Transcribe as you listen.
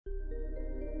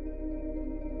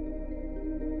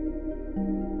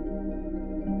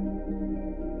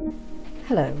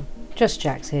Hello, Just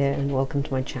Jax here and welcome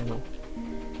to my channel.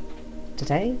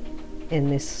 Today, in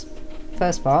this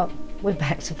first part, we're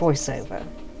back to voiceover.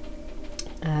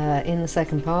 In the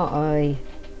second part I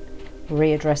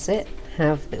readdress it,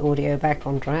 have the audio back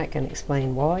on track and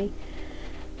explain why.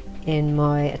 In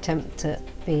my attempt at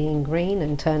being green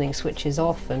and turning switches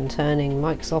off and turning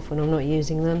mics off when I'm not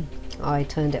using them, I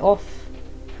turned it off,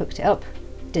 hooked it up,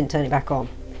 didn't turn it back on.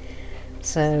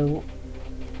 So,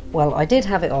 well, I did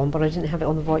have it on, but I didn't have it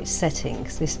on the right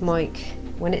settings. This mic,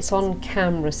 when it's on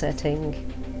camera setting,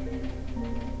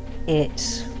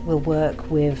 it will work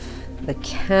with the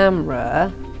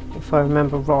camera, if I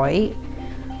remember right.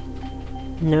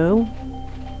 No?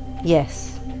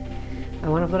 Yes.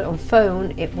 And when I've got it on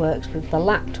phone, it works with the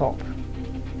laptop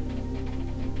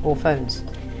or phones.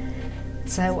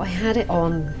 So I had it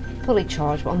on fully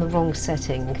charged, but on the wrong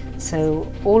setting. So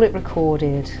all it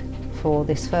recorded for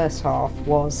this first half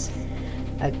was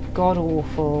a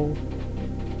god-awful,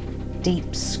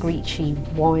 deep, screechy,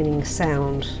 whining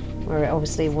sound, where it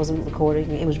obviously wasn't recording.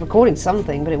 It was recording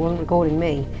something, but it wasn't recording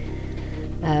me.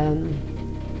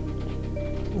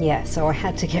 Yeah, so I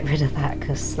had to get rid of that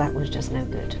because that was just no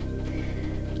good.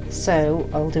 So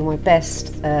I'll do my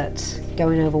best at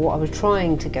going over what I was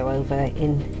trying to go over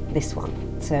in this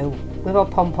one. So with our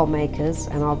pom-pom makers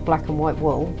and our black and white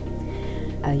wool,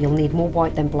 you'll need more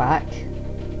white than black.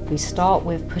 We start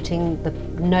with putting the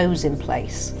nose in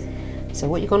place. So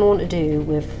what you're going to want to do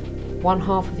with one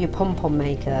half of your pom-pom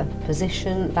maker,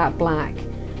 position that black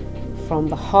from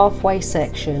the halfway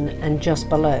section and just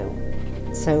below.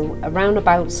 So around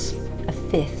about a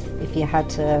fifth, if you had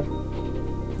to,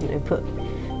 you know, put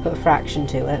a fraction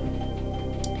to it.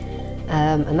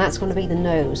 And that's going to be the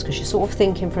nose, because you're sort of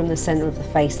thinking from the centre of the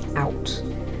face out.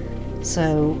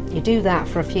 So you do that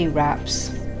for a few wraps,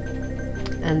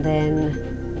 and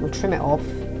then we'll trim it off.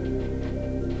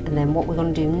 And then what we're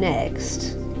going to do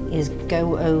next is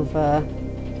go over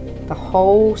the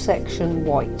whole section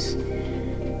white.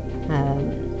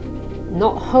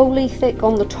 Not wholly thick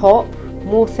on the top,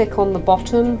 more thick on the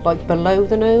bottom, like below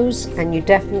the nose, and you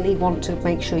definitely want to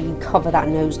make sure you cover that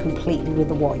nose completely with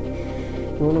the white.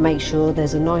 You want to make sure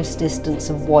there's a nice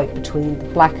distance of white between the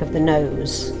black of the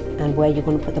nose and where you're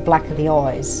going to put the black of the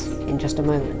eyes in just a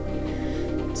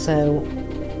moment. So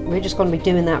we're just going to be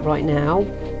doing that right now.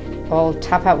 I'll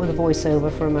tap out with a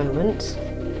voiceover for a moment,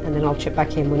 and then I'll chip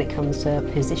back in when it comes to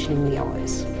positioning the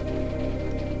eyes.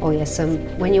 Oh yes,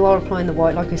 when you are applying the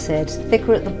white, like I said,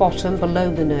 thicker at the bottom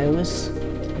below the nose,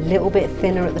 a little bit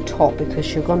thinner at the top,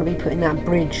 because you're going to be putting that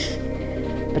bridge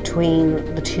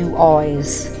between the two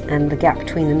eyes and the gap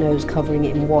between the nose, covering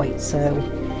it in white. So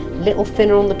a little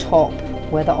thinner on the top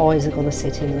where the eyes are going to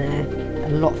sit in there, a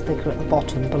lot thicker at the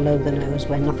bottom below the nose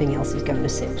where nothing else is going to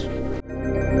sit.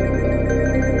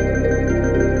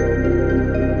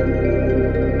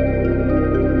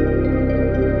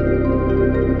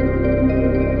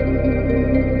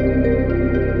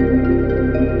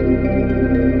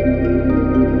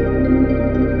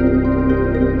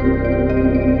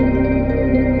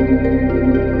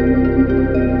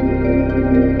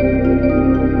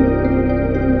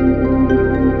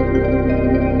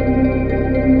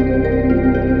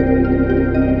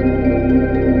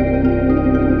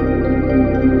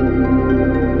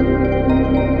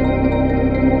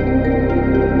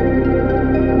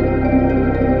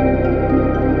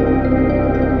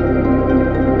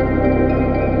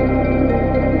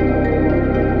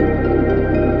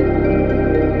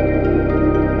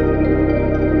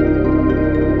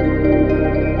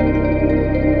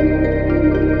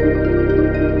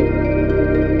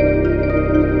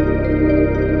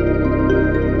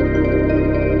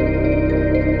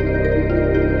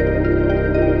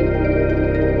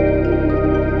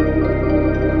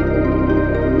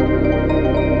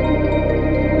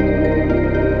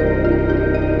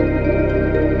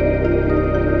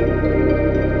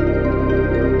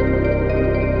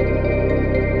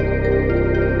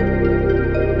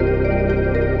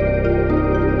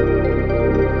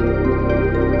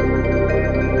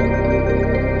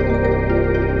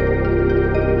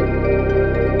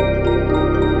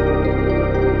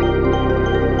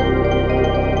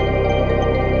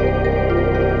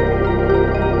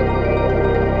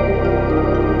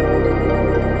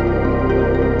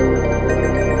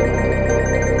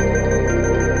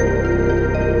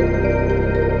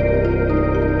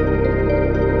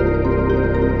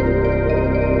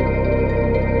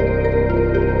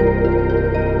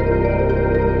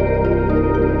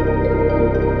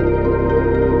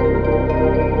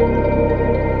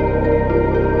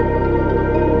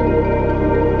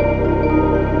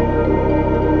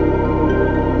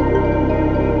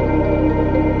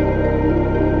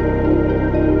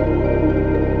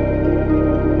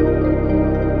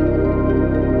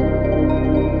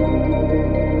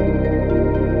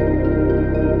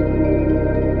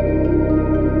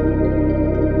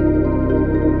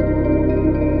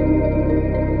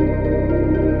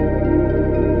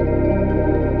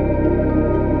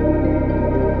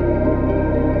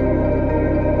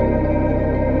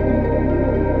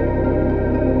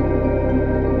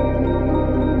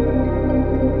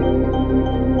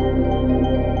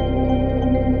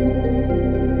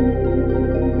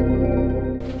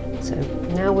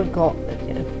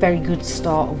 very good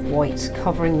start of white,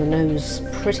 covering the nose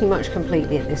pretty much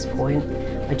completely at this point.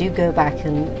 I do go back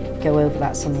and go over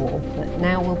that some more, but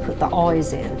now we'll put the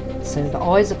eyes in. So the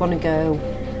eyes are going to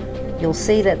go, you'll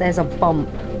see that there's a bump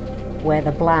where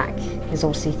the black is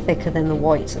obviously thicker than the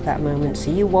white at that moment,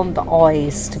 so you want the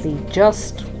eyes to be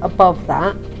just above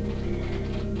that,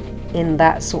 in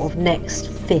that sort of next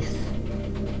fifth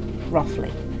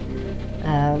roughly.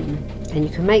 And you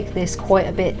can make this quite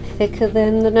a bit thicker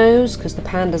than the nose, because the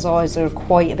panda's eyes are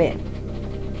quite a bit,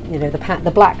 you know,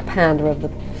 the black panda of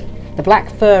the black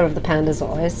fur of the panda's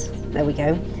eyes, there we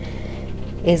go,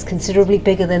 is considerably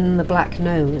bigger than the black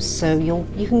nose, so you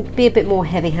can be a bit more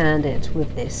heavy-handed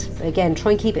with this. But again,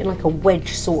 try and keep it in like a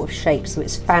wedge sort of shape, so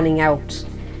it's fanning out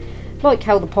like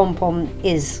how the pom pom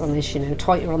is on this, you know,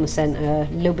 tighter on the centre,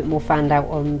 a little bit more fanned out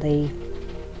on the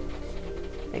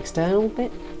external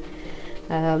bit.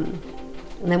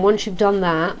 And then once you've done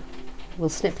that, we'll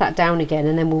snip that down again,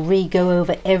 and then we'll re-go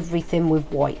over everything with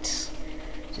white.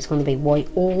 So it's going to be white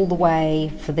all the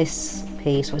way for this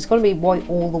piece. So it's going to be white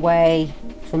all the way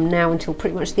from now until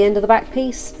pretty much the end of the back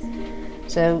piece.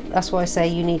 So that's why I say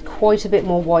you need quite a bit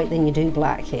more white than you do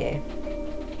black here.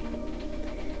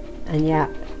 And yeah,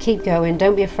 keep going.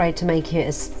 Don't be afraid to make it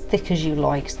as thick as you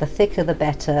like. The thicker the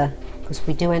better, because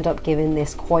we do end up giving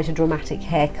this quite a dramatic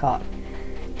haircut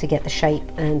to get the shape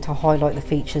and to highlight the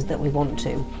features that we want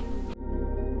to.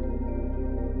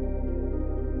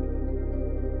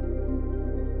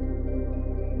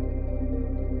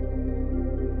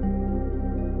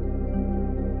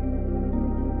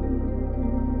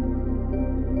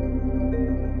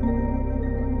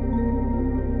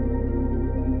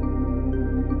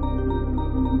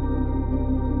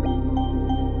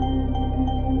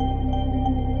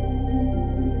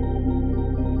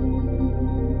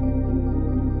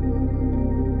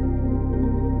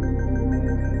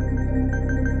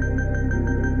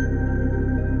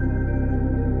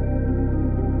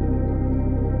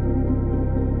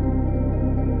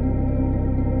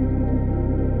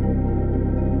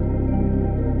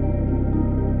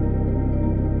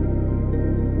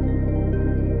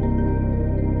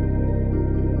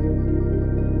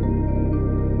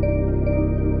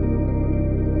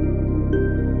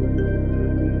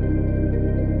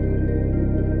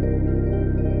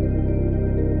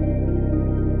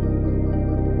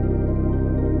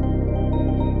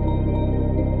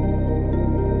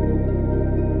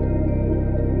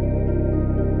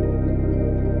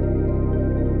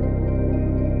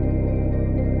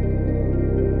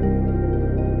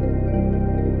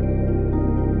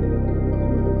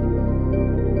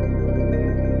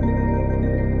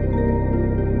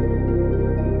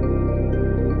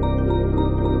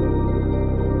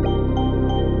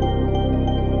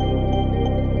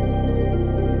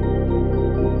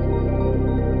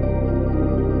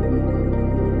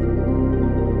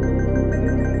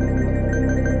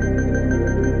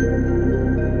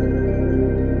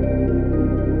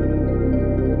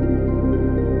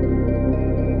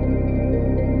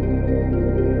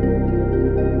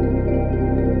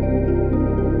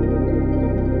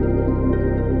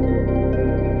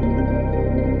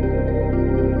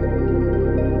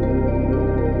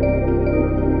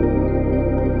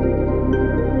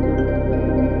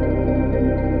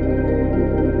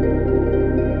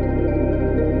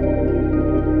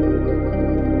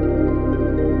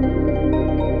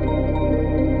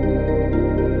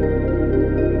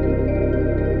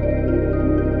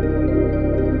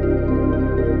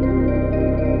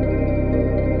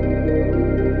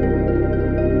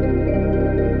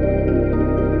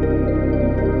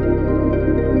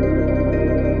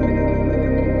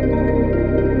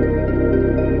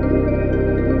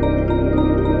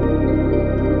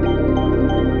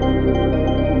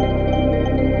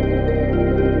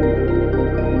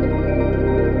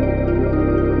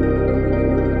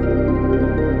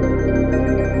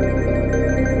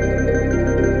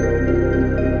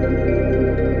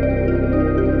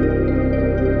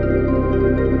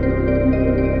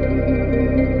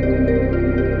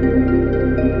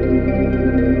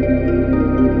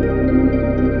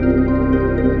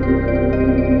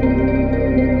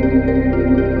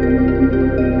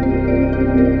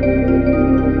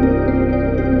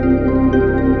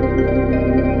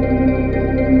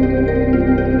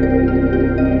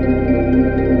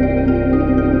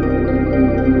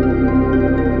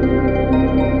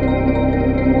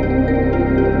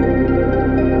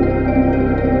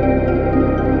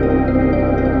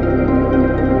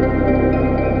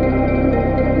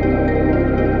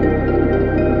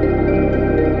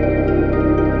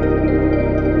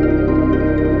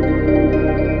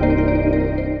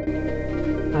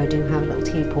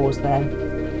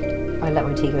 let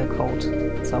my tea go cold,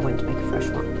 so I went to make a fresh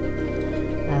one.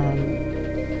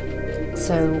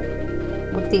 So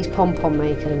with these pom-pom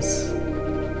makers,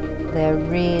 they're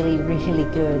really, really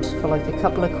good for like a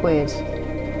couple of quid.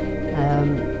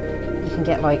 You can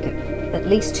get like at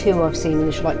least 2 I've seen,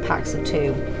 which are like packs of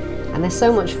 2, and they're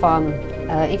so much fun.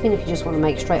 Even if you just want to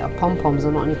make straight up pom-poms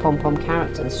or not any pom-pom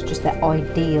characters, just they're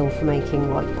ideal for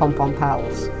making like pom-pom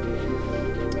pals.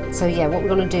 So yeah, what we're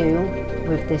going to do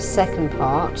with this second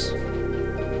part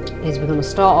is we're going to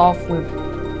start off with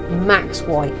max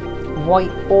white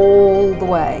all the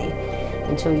way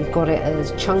until you've got it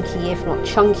as chunky, if not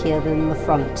chunkier than the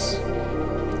front.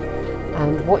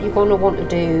 And what you're going to want to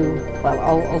do, well,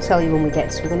 I'll tell you when we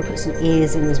get to, we're going to put some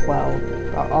ears in as well.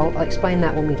 I'll explain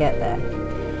that when we get there.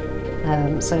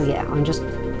 So yeah, I'm just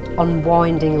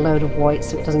unwinding a load of white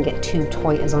so it doesn't get too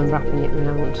tight as I'm wrapping it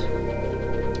around.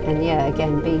 And yeah,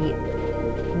 again, be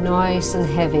nice and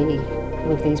heavy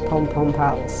with these Pom Pom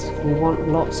Pals. You want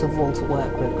lots of wool to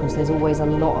work with because there's always a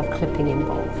lot of clipping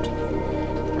involved.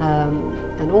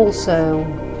 And also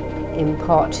in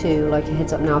part 2, like a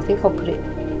heads up now, I think I'll put it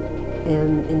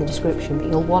in the description, but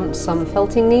you'll want some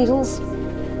felting needles.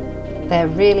 They're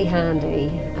really handy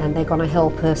and they're going to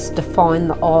help us define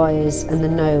the eyes and the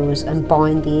nose and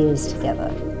bind the ears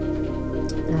together.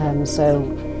 So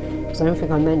I don't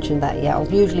think I mentioned that yet. I'll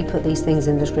usually put these things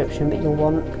in the description, but you'll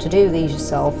want to do these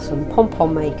yourself. Some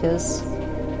pom-pom makers,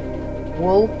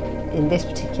 wool, in this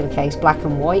particular case black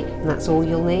and white, and that's all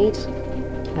you'll need.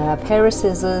 A pair of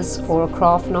scissors or a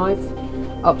craft knife,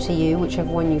 up to you, whichever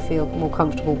one you feel more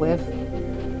comfortable with.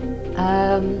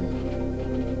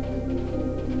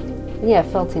 Yeah,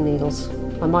 felting needles.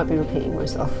 I might be repeating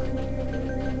myself.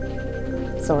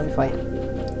 Sorry if I am.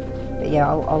 But yeah,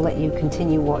 I'll let you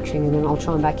continue watching and then I'll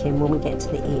chime back in when we get to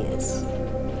the ears.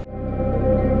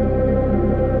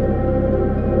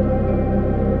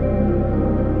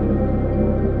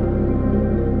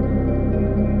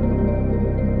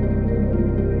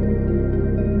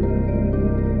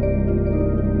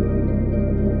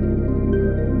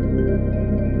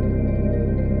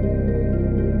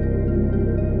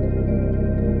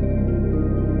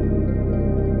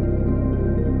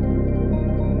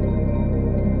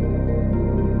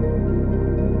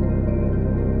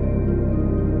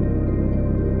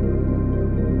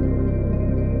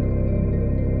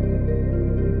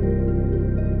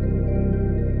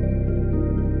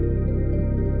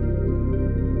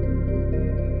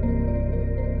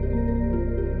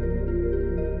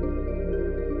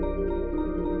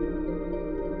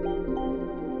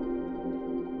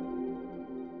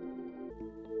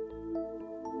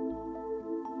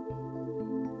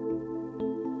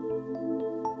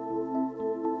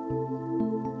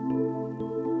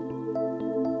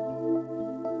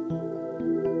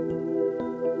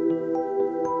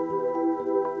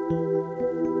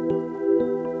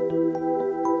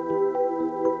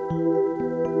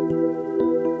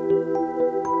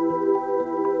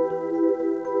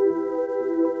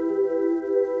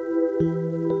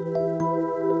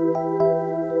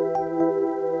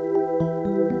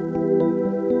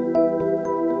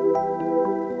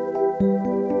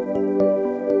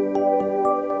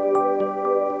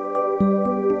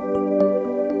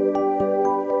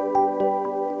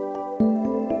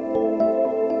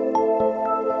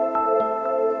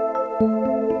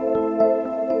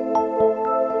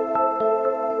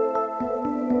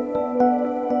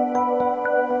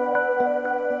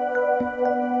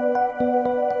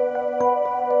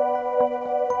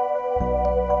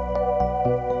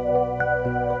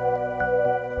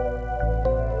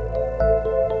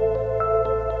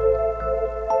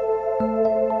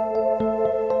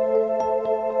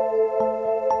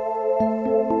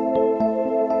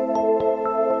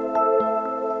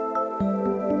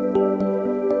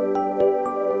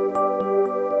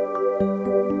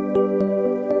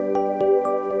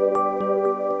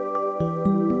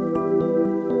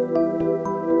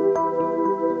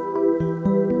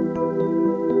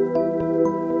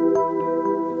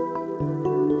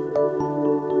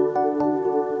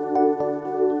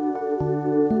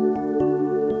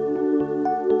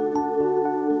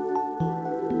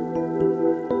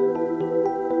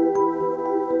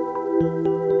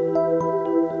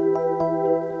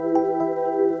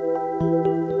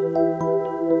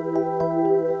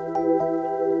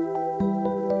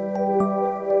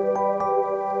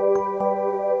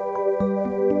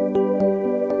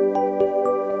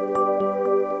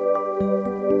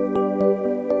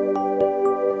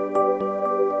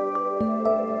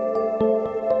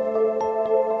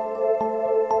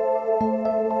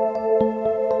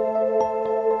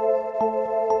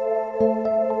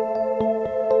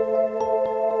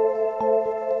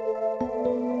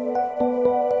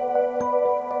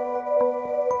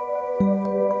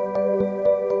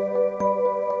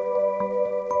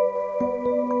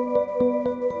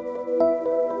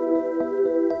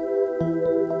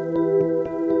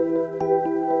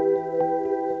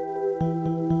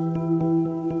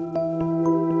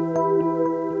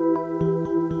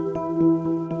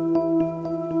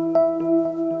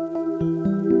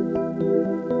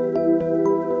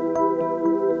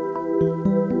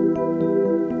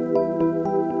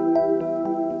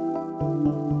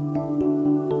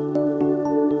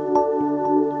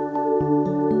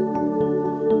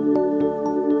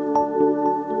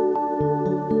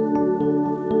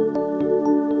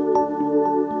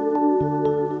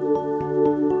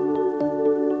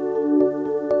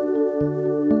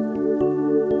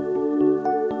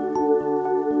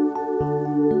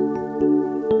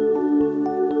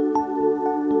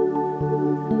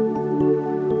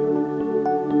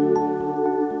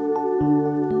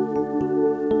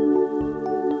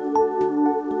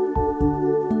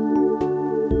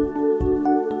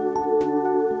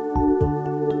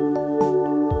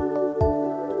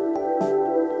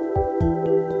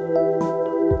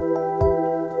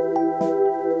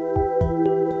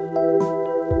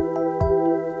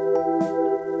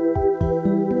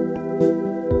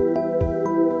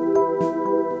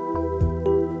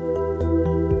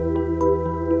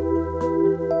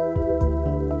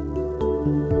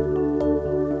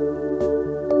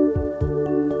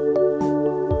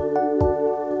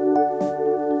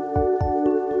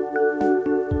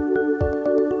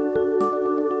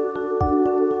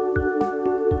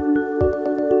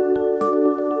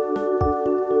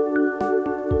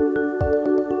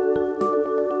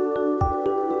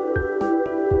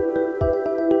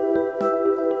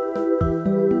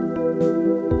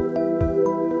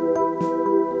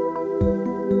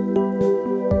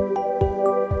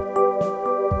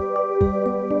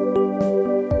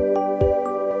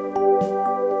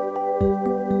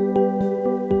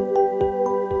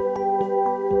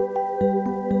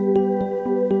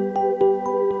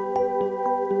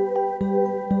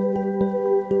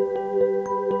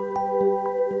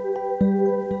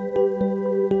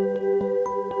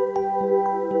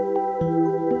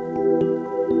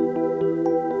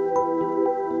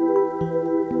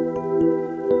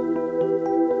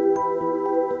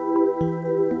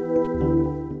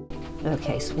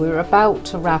 we're about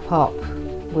to wrap up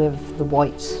with the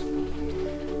white.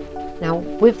 Now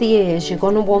with the ears, you're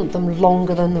going to want them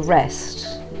longer than the rest.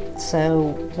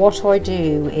 So what I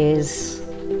do is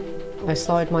I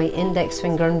slide my index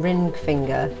finger and ring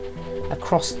finger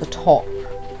across the top.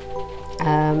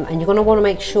 And you're going to want to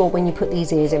make sure when you put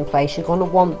these ears in place, you're going to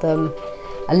want them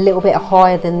a little bit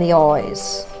higher than the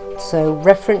eyes. So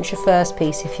reference your first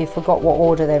piece. If you forgot what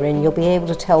order they're in, you'll be able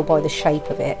to tell by the shape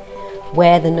of it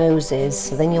where the nose is,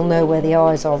 so then you'll know where the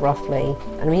eyes are roughly.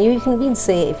 I mean, you can even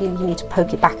see it if you need to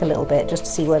poke it back a little bit just to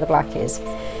see where the black is.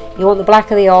 You want the black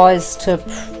of the eyes to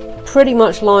pretty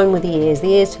much line with the ears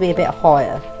to be a bit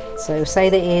higher. So say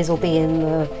the ears will be in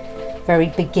the very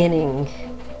beginning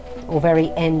or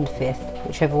very end fifth,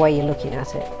 whichever way you're looking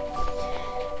at it.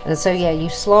 And so yeah, you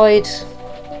slide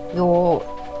your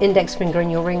index finger and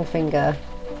your ring finger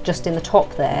just in the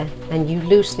top there, and you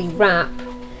loosely wrap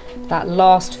that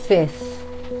last fifth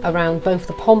around both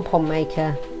the pom-pom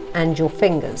maker and your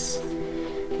fingers.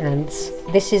 And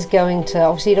this is going to,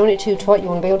 obviously you don't want it too tight, you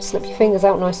want to be able to slip your fingers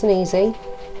out nice and easy,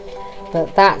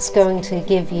 but that's going to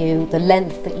give you the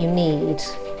length that you need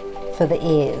for the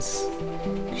ears,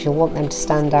 because you'll want them to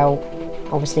stand out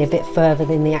obviously a bit further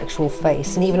than the actual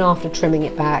face, and even after trimming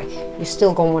it back you're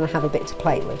still going to want to have a bit to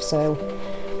play with. So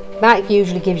that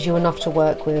usually gives you enough to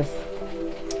work with,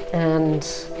 and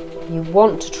you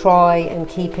want to try and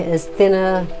keep it as thin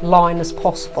a line as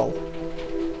possible.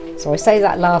 So I say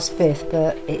that last fifth,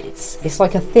 but it's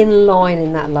like a thin line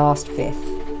in that last fifth.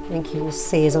 I think you will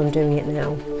see as I'm doing it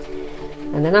now.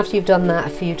 And then after you've done that a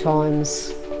few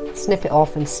times, snip it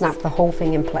off and snap the whole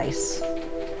thing in place.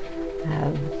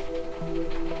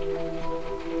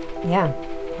 Yeah,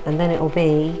 and then it'll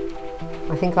be,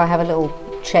 I think I have a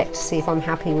little check to see if I'm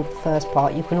happy with the first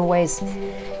part. You can always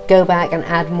go back and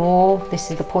add more.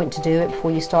 This is the point to do it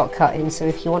before you start cutting. So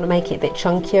if you want to make it a bit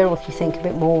chunkier, or if you think a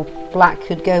bit more black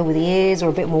could go with the ears, or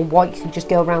a bit more white could just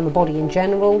go around the body in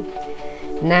general,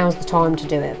 now's the time to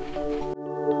do it.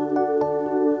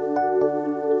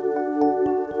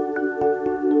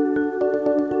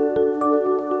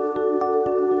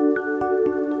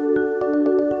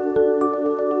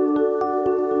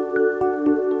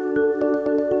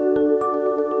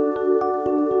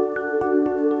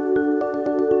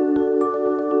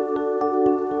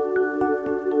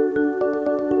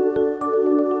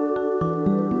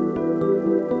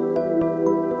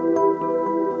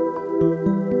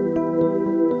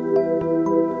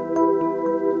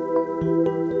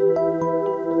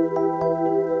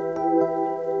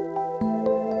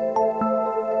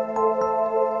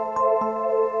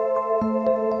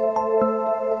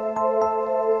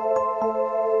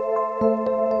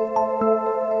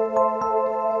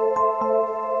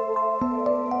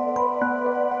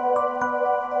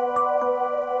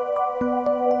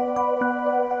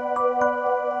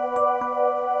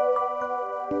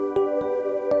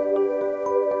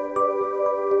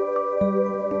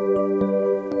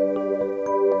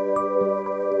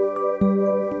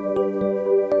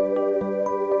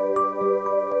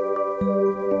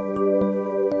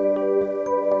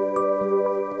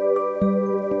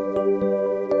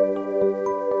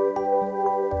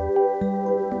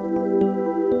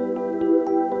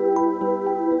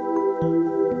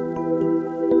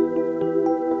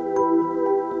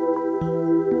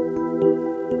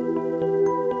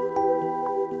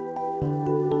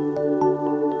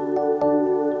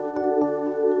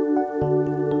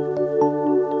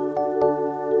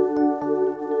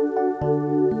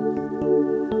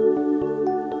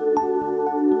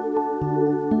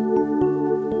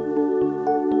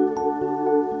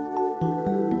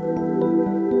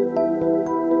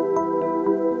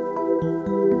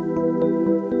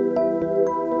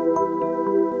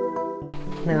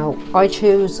 Now I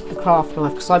choose a craft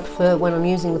knife because I prefer, when I'm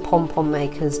using the pom-pom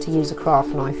makers, to use a craft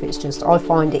knife. It's just, I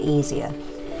find it easier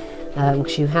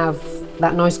because you have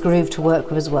that nice groove to work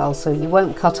with as well, so you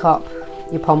won't cut up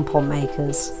your pom-pom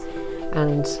makers,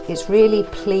 and it's really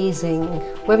pleasing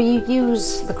whether you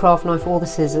use the craft knife or the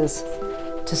scissors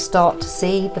to start to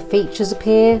see the features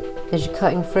appear as you're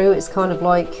cutting through. It's kind of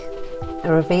like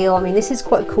a reveal. I mean, this is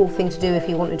quite a cool thing to do if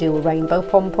you want to do a rainbow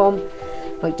pom-pom,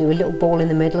 like do a little ball in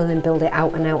the middle and then build it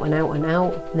out and out and out and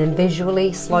out, and then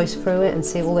visually slice through it and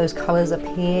see all those colours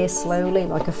appear slowly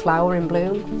like a flower in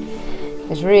bloom.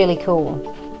 It's really cool.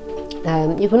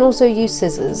 You can also use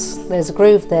scissors. There's a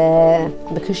groove there.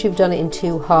 Because you've done it in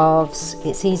two halves,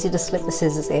 it's easy to slip the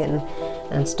scissors in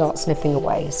and start snipping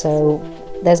away. So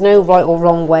there's no right or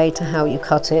wrong way to how you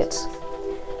cut it,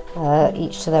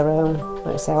 each to their own.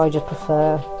 Like I say, I just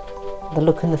prefer the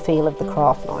look and the feel of the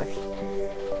craft knife.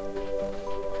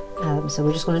 So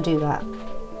we're just going to do that.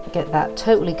 get that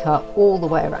totally cut all the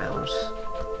way around.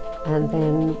 And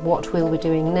then what we'll be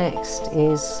doing next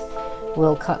is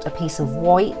we'll cut a piece of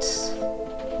white,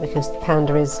 because the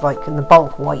panda is like in the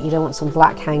bulk white. You don't want some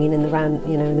black hanging in the round,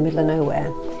 you know, in the middle of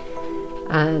nowhere.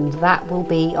 And that will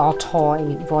be our tie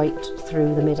right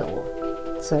through the middle.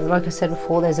 So like I said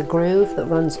before, there's a groove that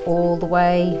runs all the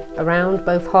way around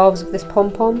both halves of this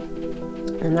pom-pom,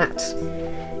 and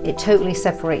it totally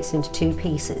separates into two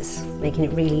pieces, making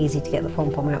it really easy to get the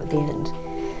pom-pom out at the end.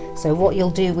 So what you'll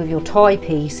do with your tie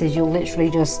piece is you'll literally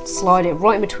just slide it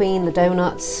right in between the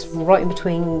donuts, right in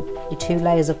between your two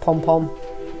layers of pom-pom,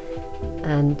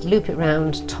 and loop it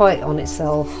round, tie it on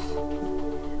itself.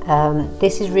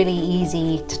 This is really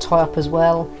easy to tie up as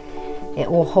well. It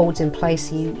all holds in place,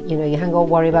 so you haven't got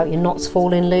to worry about your knots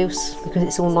falling loose, because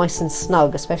it's all nice and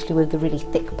snug, especially with the really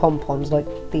thick pom-poms like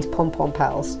these Pom Pom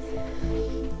Pals.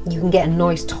 You can get a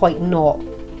nice tight knot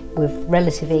with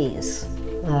relative ease.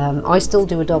 I still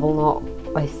do a double knot.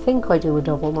 I think I do a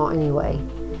double knot anyway.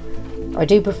 I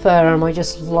do prefer them. I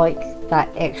just like that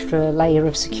extra layer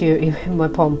of security in my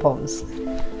pom-poms.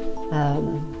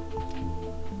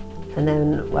 And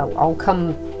then, well, I'll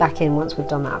come back in once we've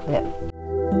done that bit.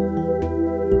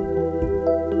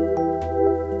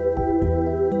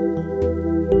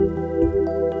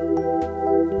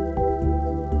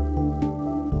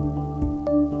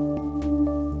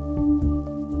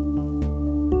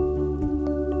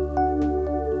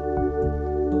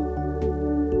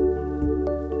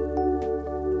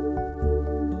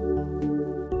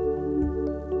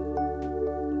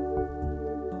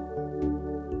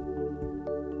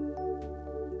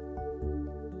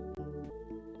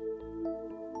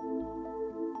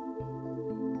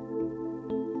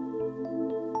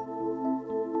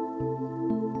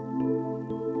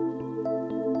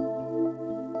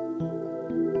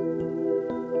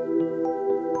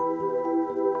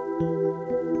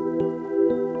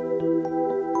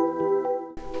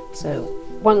 So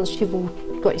once you've all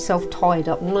got yourself tied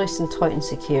up nice and tight and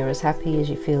secure, as happy as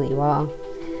you feel you are,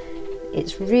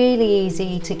 it's really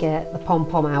easy to get the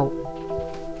pom-pom out.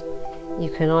 You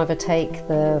can either take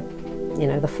the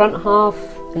front half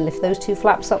and lift those two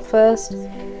flaps up first,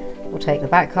 or take the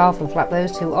back half and flap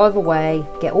those two. Either way,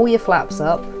 get all your flaps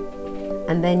up,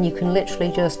 and then you can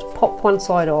literally just pop one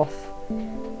side off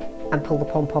and pull the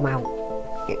pom-pom out.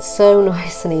 It's so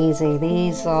nice and easy.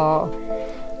 These are,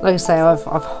 like I say, I've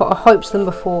hyped them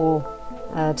before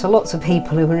to lots of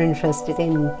people who are interested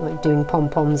in like doing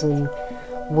pom-poms and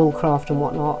woolcraft and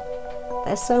whatnot.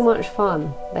 They're so much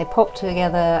fun. They pop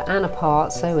together and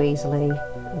apart so easily.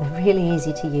 They're really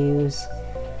easy to use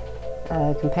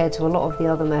compared to a lot of the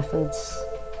other methods,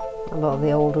 a lot of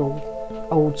the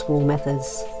old school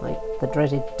methods like the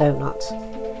dreaded donut.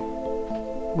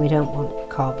 We don't want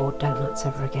cardboard donuts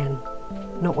ever again.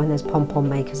 Not when there's pom-pom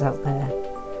makers out there,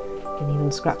 and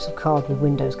even scraps of card with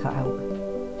windows cut out,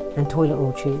 and toilet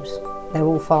roll tubes. They're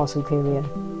all far superior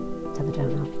to the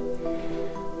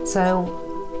donut.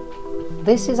 So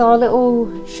this is our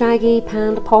little shaggy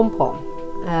panda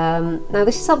pom-pom. Now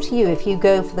this is up to you if you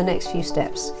go for the next few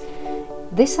steps.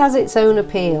 This has its own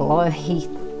appeal.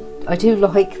 I do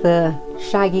like the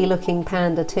shaggy looking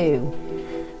panda too.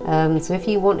 So if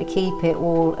you want to keep it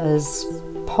all as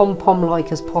pom-pom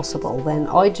like as possible, then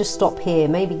I'd just stop here.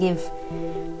 Maybe give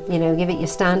it your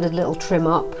standard little trim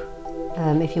up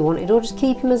if you wanted, or just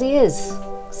keep him as he is.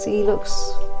 See,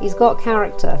 he's got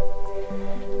character.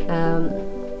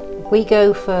 We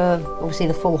go for obviously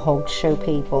the full hog to show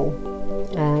people.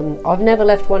 I've never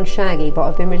left one shaggy, but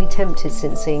I've been really tempted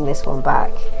since seeing this one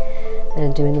back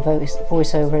and doing the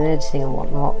voiceover and editing and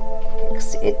whatnot.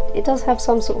 It does have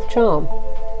some sort of charm.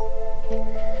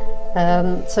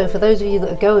 So for those of you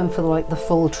that are going for like the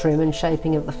full trim and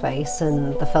shaping of the face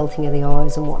and the felting of the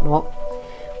eyes and whatnot,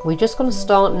 we're just going to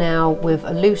start now with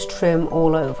a loose trim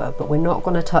all over, but we're not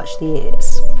going to touch the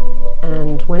ears.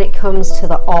 And when it comes to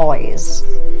the eyes,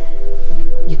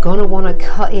 you're going to want to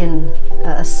cut in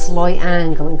at a slight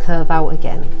angle and curve out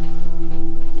again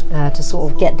to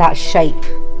sort of get that shape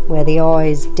where the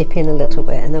eyes dip in a little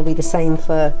bit, and they'll be the same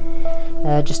for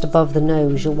just above the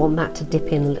nose. You'll want that to dip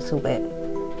in a little bit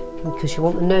because you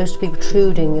want the nose to be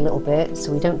protruding a little bit,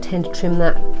 so we don't tend to trim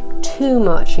that too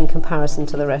much in comparison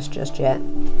to the rest just yet.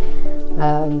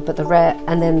 And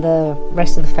then the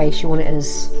rest of the face, you want it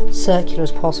as circular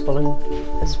as possible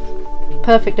and as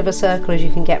perfect of a circle as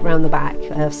you can get round the back,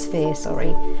 sphere,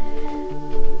 sorry.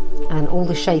 And all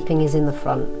the shaping is in the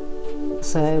front.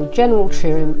 So general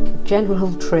trim,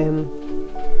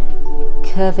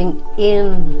 curving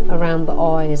in around the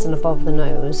eyes and above the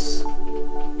nose,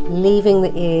 leaving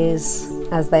the ears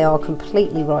as they are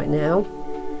completely right now,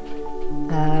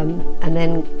 and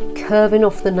then curving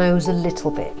off the nose a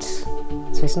little bit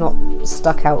so it's not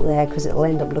stuck out there, because it'll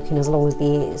end up looking as long as the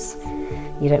ears.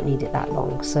 You don't need it that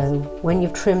long. So when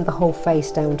you've trimmed the whole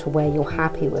face down to where you're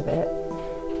happy with it,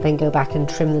 then go back and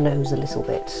trim the nose a little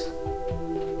bit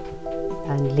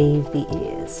and leave the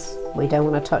ears. We don't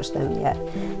want to touch them yet.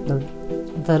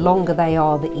 The longer they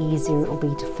are, the easier it will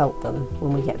be to felt them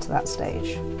when we get to that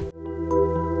stage.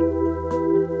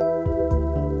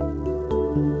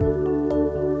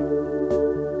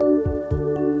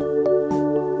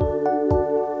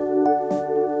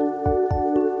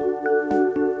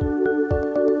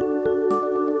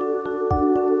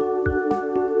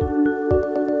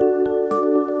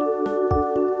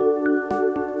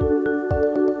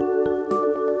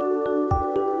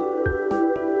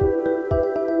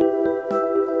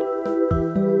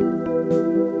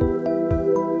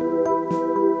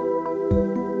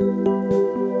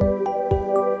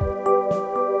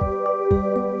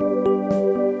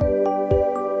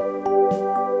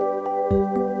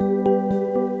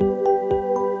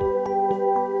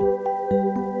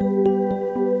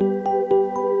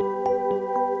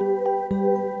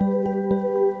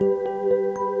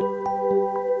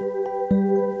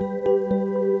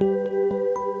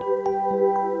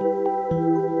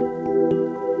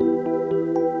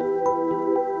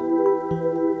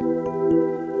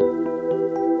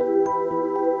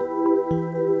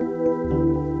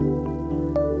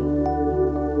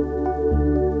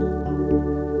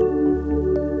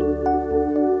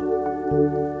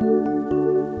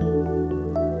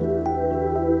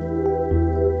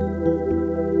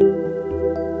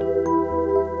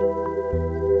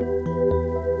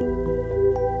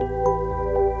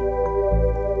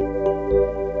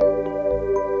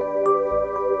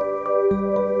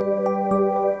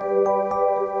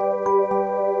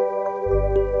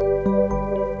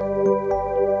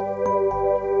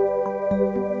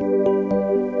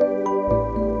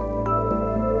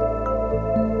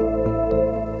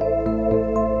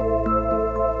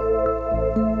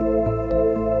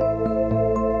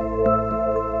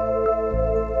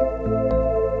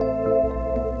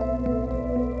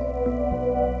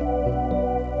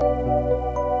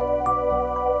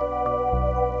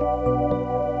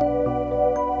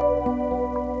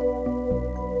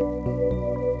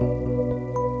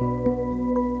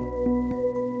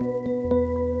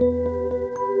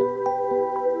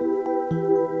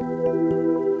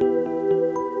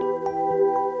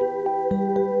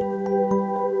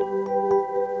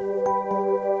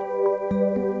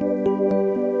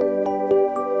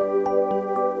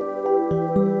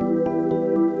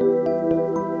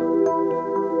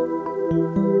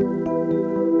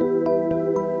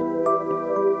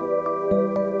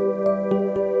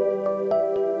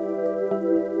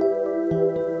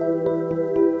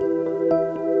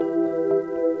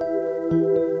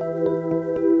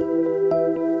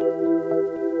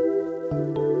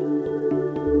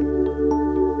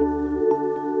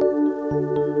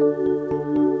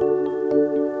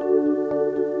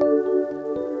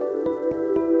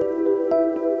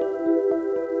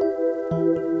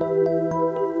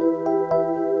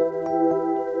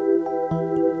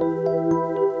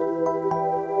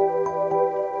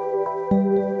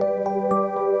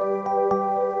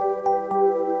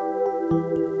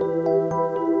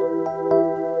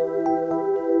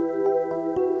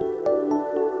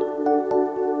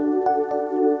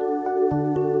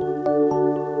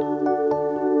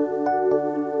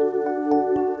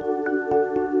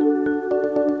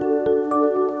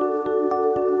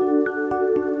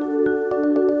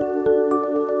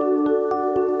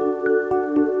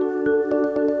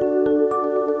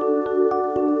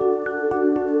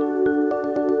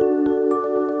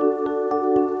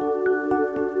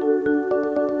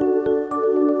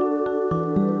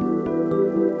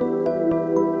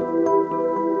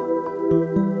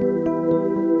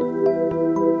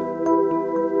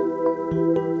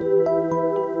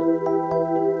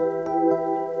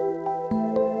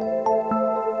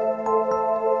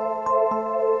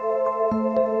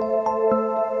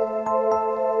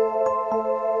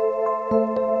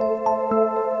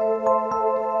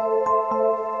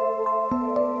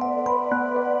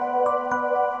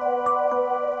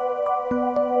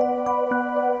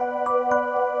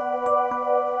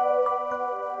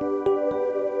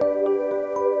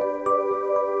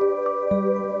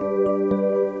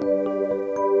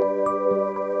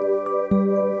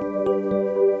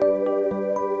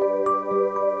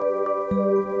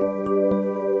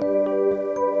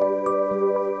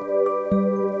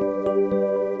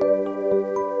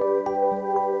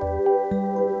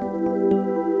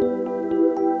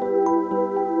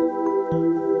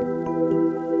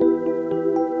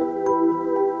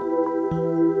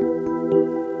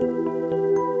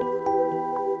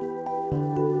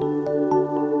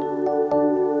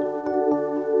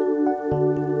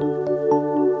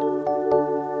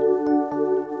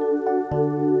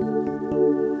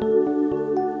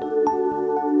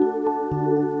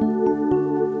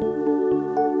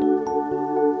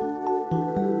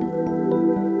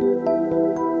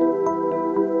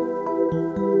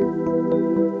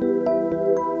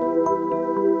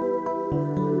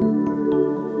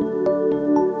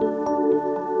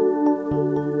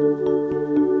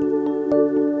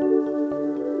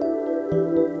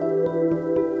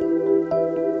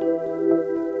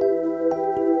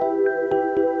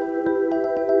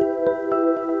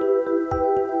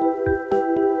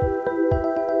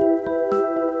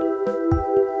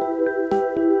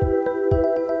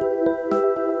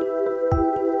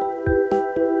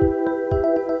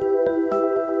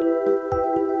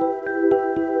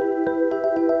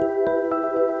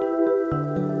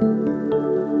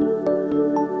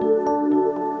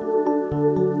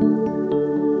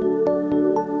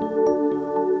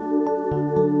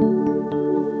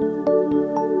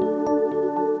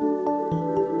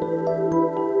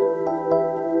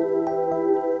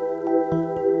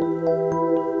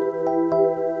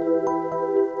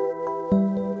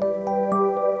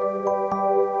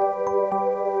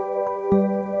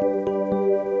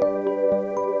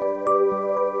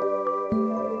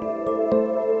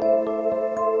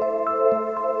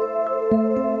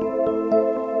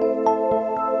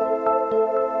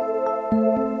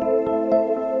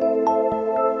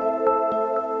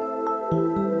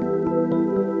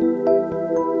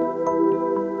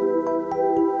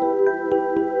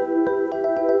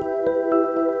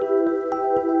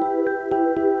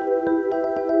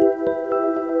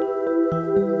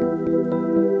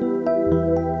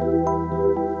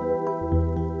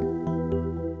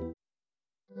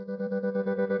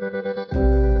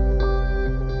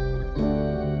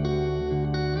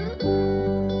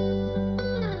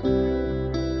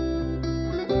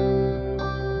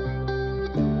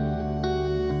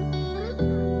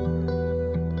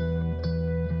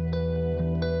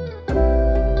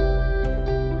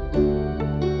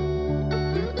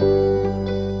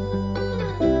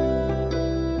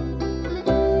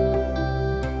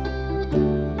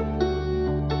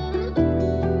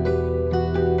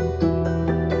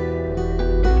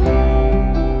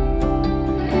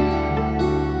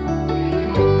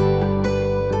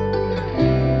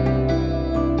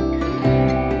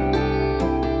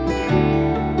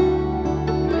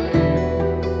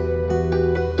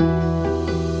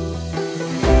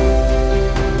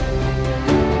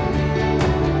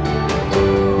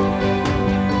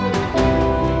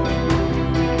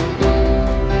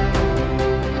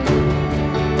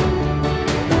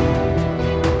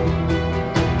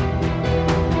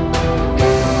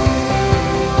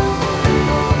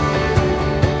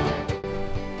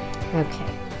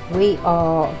 we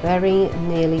are very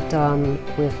nearly done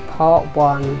with part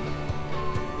 1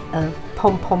 of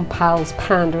Pom Pom Pals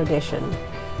Panda edition.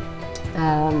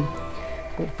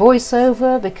 With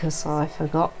voiceover, because I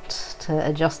forgot to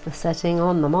adjust the setting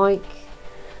on the mic,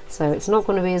 so it's not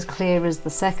going to be as clear as the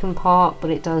second part,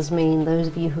 but it does mean those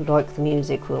of you who like the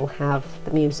music will have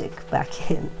the music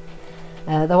back in.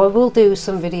 Though I will do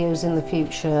some videos in the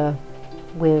future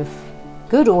with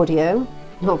good audio,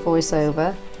 not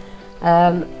voiceover,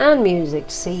 and music,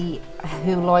 to see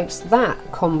who likes that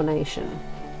combination.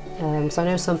 So I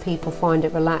know some people find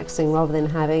it relaxing rather than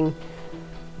having,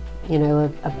 you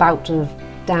know, a bout of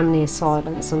damn near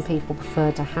silence. Some people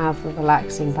prefer to have the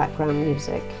relaxing background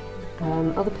music.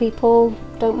 Other people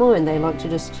don't mind, they like to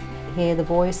just hear the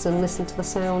voice and listen to the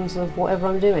sounds of whatever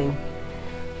I'm doing.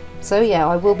 So yeah,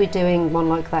 I will be doing one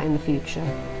like that in the future.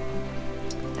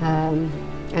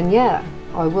 And yeah,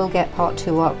 I will get part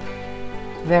 2 up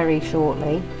very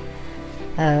shortly,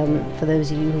 for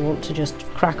those of you who want to just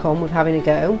crack on with having a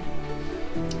go.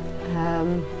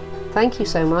 Thank you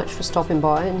so much for stopping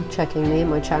by and checking me and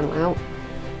my channel out.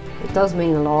 It does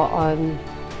mean a lot. I'm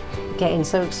getting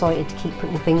so excited to keep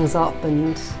putting things up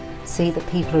and see that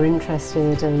people are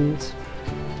interested and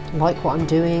like what I'm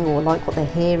doing, or like what they're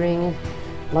hearing,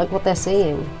 like what they're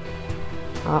seeing.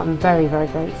 I'm very, very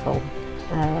grateful.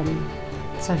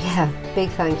 So yeah, big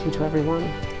thank you to everyone.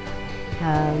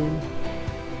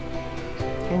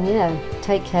 And yeah,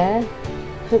 take care.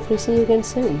 Hopefully see you again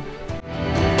soon.